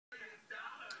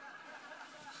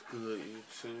Good YouTube?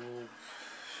 It's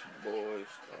your boy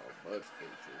Starbucks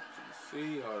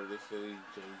HOTC, hard to say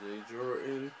JJ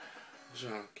Jordan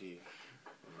Junkie.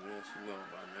 Yes, you know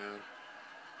by now.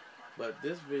 But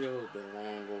this video has been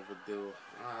long overdue.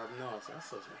 I know I said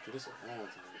something to this a long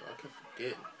time ago. I kept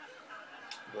forgetting.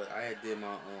 But I had did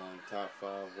my top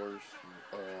 5 worst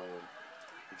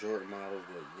Jordan models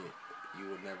that you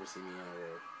would never see me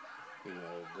in,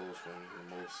 or it goes from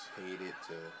the most hated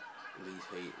to least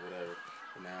hate, whatever.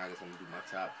 And now I guess I'm gonna do my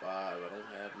top 5. I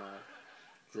don't have my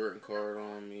Jordan card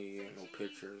on me, no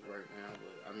pictures right now,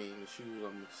 but I mean the shoes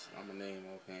I'm a name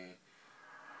offhand.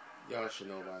 Y'all should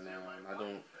know by now. And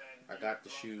I got the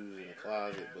shoes in the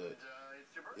closet, but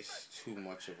it's too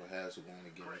much of a hassle going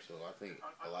to get them. So I think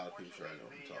a lot of people should know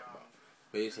what I'm talking about.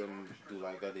 Basically, I'm gonna do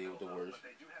like I did with the worst.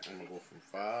 I'm gonna go from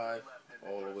 5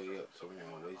 all the way up to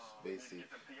 1. Basically,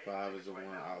 5 is the one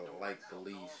I like the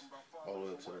least, all the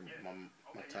way up to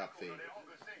my top favorite.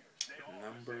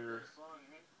 Number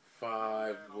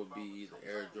 5 would be the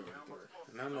Air Jordan 3.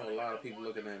 And I know a lot of people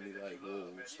looking at me like,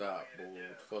 "Whoa, stop, boy, what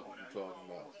the fuck are you talking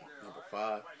about?" Number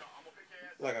 5,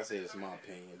 like I said, it's my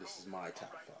opinion. This is my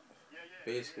top 5.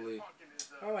 Basically,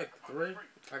 I like the 3.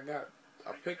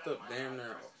 I picked up damn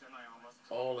near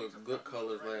all the good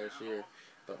colors last year.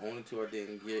 The only 2 I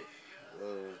didn't get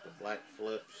was the black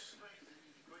flips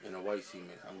and the white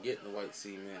cement. I'm getting the white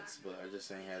cements, but I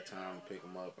just ain't had time to pick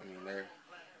them up. I mean,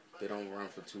 they don't run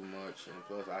for too much, and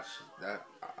plus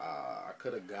I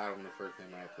could have got them the first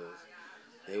time out because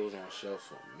they was on shelves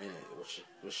for a minute,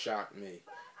 which shocked me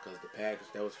because the package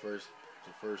that was the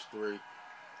first 3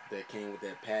 that came with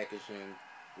that packaging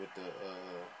with the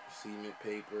cement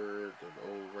paper, the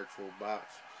old retro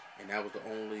box, and that was the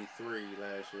only 3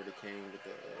 last year that came with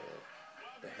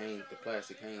the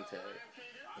plastic hang tag.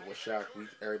 And what shocked me,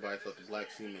 everybody thought the black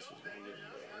cements was gonna get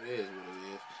them. It is what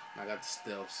it is. And I got the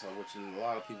stealth, so which a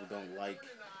lot of people don't like.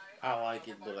 I like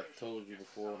it, but I told you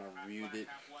before when I reviewed it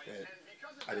that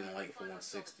I didn't like it for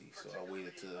 $160, so I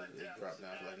waited till it dropped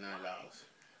down to like $9.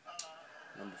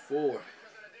 Number 4,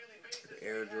 the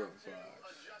Air Jordan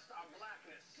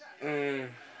 5s.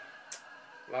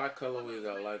 A lot of colorways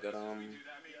I like it.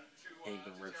 Ain't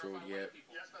been retro yet.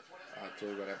 I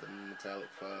told you I got the metallic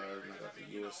 5s, and I got the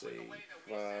USA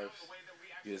 5s.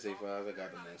 USA 5s, I got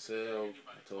them on sale.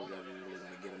 I told you I didn't really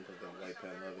want to get them because they're white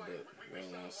patent leather, but they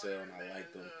were on sale and I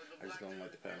liked them. I just don't like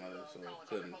the patent leather, so I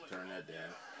couldn't turn that down.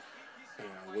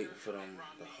 And I'm waiting for them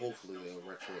to hopefully they'll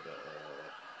retro the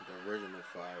original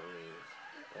 5 reds,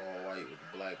 all white with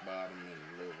the black bottom and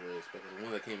the little red speckles. The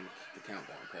one that came in the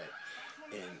countdown pack.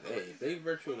 And hey, if they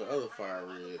retro the other 5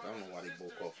 reds, I don't know why they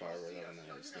both call 5 reds, I don't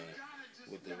understand.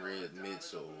 With the red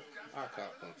midsole, I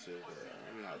cop them too, but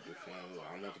I'm not a big fan of it.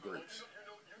 I want the grapes.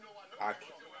 I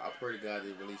pray to God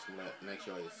they release them next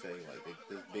year, like they say. Like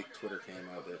this big Twitter came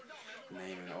out that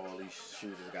naming all these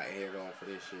shoes that got added on for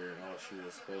this year, and all the shoes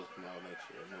that's supposed to come out next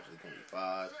year. Mostly gonna be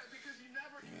 5s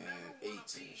and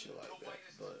 8s and shit like that.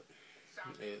 But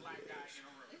it is what it is.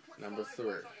 Number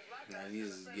 3. Now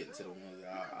these is getting to the ones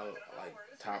that I like,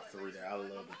 top 3 that I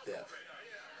love to death.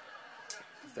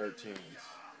 13s.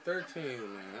 13s,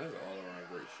 man, that's all around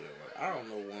great shit. Like, I don't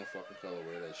know one fucking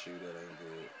colorway of that shoe that ain't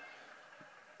good.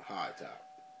 High top.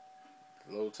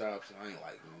 Low tops, I ain't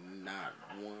like not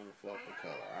one fucking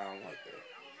color. I don't like that.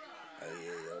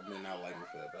 Yeah, I may not like me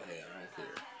for that, but hey, I don't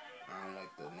care. I don't like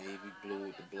the navy blue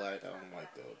with the black. I don't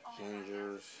like the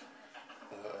gingers.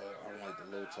 I don't like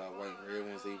the low top white and red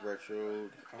ones they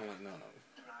retroed. I don't like none of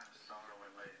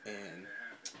them. And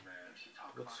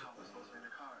what's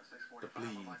the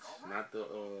bleeds, not the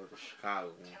Chicago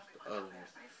ones, the other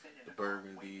ones, the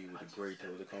burgundy with the gray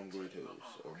toes. They call them gray toes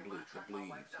or the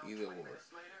bleeds, either or.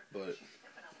 But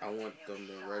I want them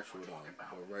to retro them,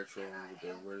 but retro them with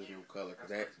the original color.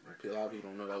 Cause a lot of people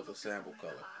don't know that was a sample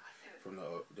color from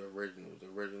the originals. The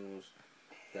originals,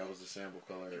 that was the sample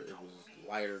color. It was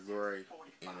lighter gray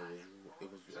and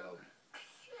it was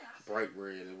bright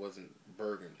red. It wasn't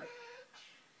burgundy.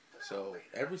 So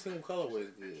every single colorway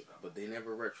is good, but they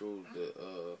never retroed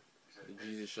the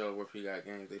Jesus Show where he got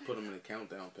games. They put them in the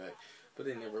countdown pack, but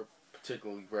they never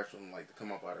particularly retro them like to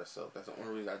come up by themselves. That's the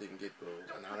only reason I didn't get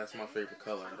those. And now that's my favorite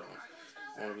color.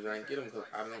 The only reason I didn't get them because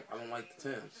I don't like the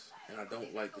 10s, and I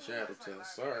don't like the shadow 10s.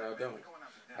 Sorry, I don't.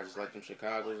 I just like them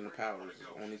Chicagos and the Powers. It's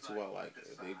the only 2 I like.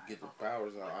 If they get the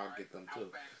Powers, I'll get them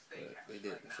too. But they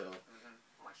didn't. So,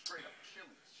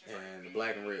 and the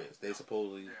black and reds, they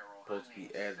supposed to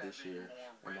be added this year,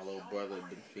 and my little brother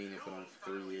been fiending for them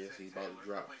for 3 years. He's about to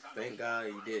drop. Thank God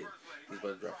he did. He's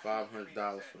about to drop $500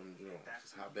 for them drones.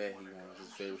 That's how bad he wants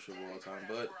his favorite shoe of all time.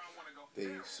 But they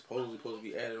supposed to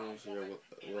be added on this year.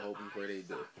 We're hoping for they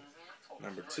do.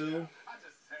 Number 2,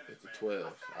 It's the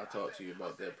 12s. I talked to you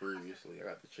about that previously. I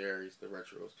got the cherries, the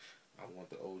retros. I want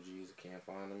the OGs. I can't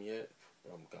find them yet.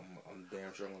 I'm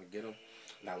damn sure I'm going to get them.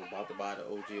 And I was about to buy the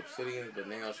OG Obsidians, but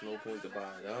now it's no point to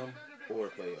buy them or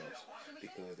playoffs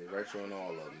because they're retro and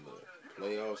all of them. The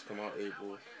playoffs come out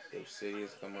April, the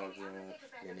Obsidians come out June,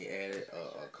 and then they added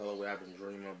a colorway I've been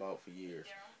dreaming about for years,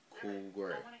 Cool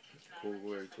Gray. Cool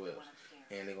Gray 12s.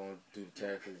 And they're going to do the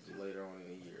taxes later on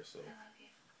in the year, so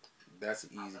that's an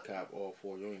easy cop, all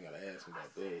four. You ain't got to ask me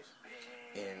about those.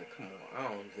 And come on, I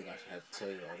don't think I should have to tell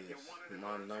you all this.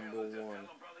 My number one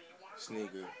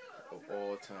sneaker of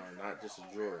all time, not just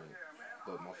a Jordan,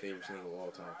 but my favorite sneaker of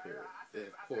all time, period, is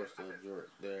of course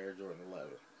the Air Jordan 11.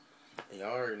 And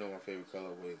y'all already know my favorite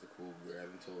colorway is the Cool Gray.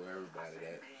 I've been told everybody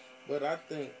that. But I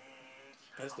think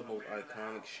that's the most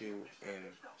iconic shoe in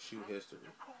shoe history.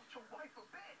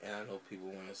 And I know people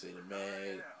want to say the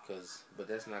Mag, but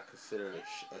that's not considered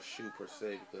a shoe per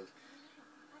se because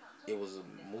it was a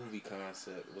movie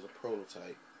concept. It was a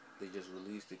prototype. They just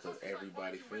released it because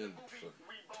everybody fiended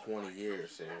for 20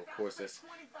 years. So, of course, that's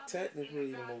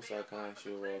technically the most iconic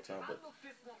shoe of all time. But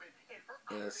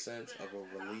in a sense of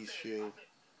a release shoe,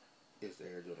 it's the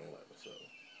Air Jordan 11. So,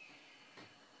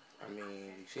 I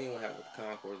mean, you seen what happened with the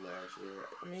Concourse last year.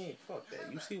 I mean, fuck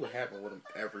that. You see what happened with them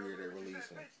every year they release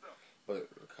them. But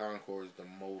the Concourse is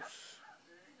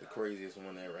the craziest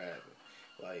one that ever happened.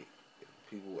 Like,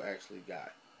 people actually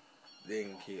they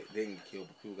didn't get killed,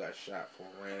 but people got shot for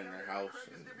ran in their house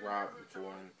and robbed them for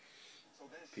them.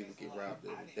 People get robbed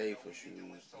every day for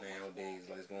shoes nowadays.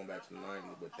 Like, it's going back to the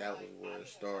 90s, but that was where it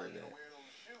started at.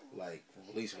 Like,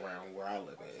 at least around where I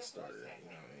live at, it started at, you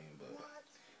know what I mean? But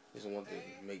I just wanted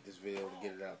to make this video to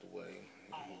get it out the way.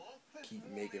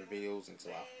 Keep making videos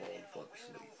until I fall the fuck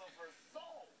asleep.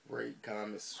 Rate,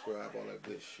 comment, subscribe, all that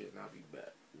good shit, and I'll be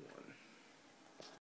back.